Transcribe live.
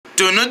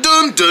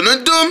Dun-a-dum,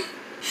 dun-a-dum.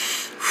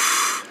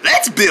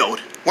 Let's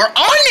build. We're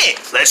on it.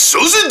 Let's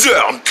suze it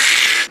down.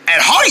 At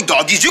Hottie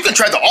Doggies, you can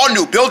try the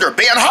all-new Builder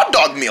Band hot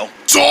dog meal.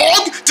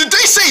 Dog? Did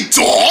they say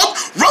dog?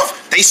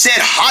 Ruff, they said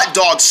hot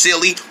dog,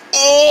 silly.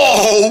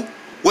 Oh!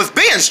 With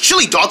Band's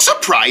chili dog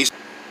surprise.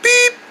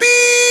 Beep,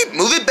 beep.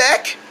 Move it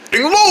back.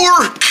 Getting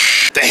lower.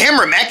 The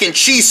hammer mac and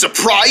cheese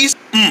surprise.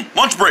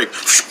 Lunch break.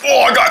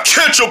 Oh, I got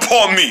ketchup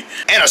on me.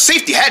 And a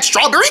safety hat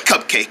strawberry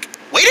cupcake.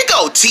 Way to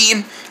go,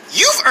 team.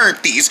 You've earned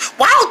these.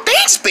 Wow,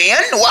 thanks,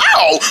 Band.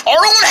 Wow,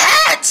 our own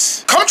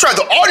hats. Come try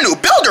the all-new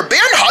Builder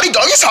Band Hottie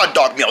Doggies hot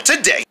dog meal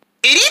today.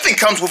 It even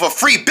comes with a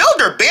free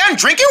Builder Band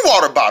drinking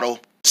water bottle.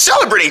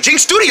 Celebrating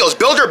Jinx Studios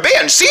Builder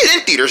Band. See it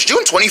in theaters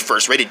June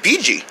 21st, rated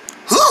PG.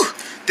 Whew,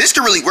 this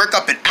could really work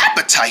up an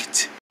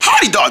appetite.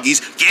 Hottie Doggies,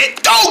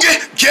 get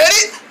doggy, get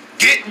it?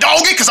 Get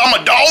doggy, cause I'm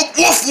a dog,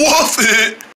 woof woof.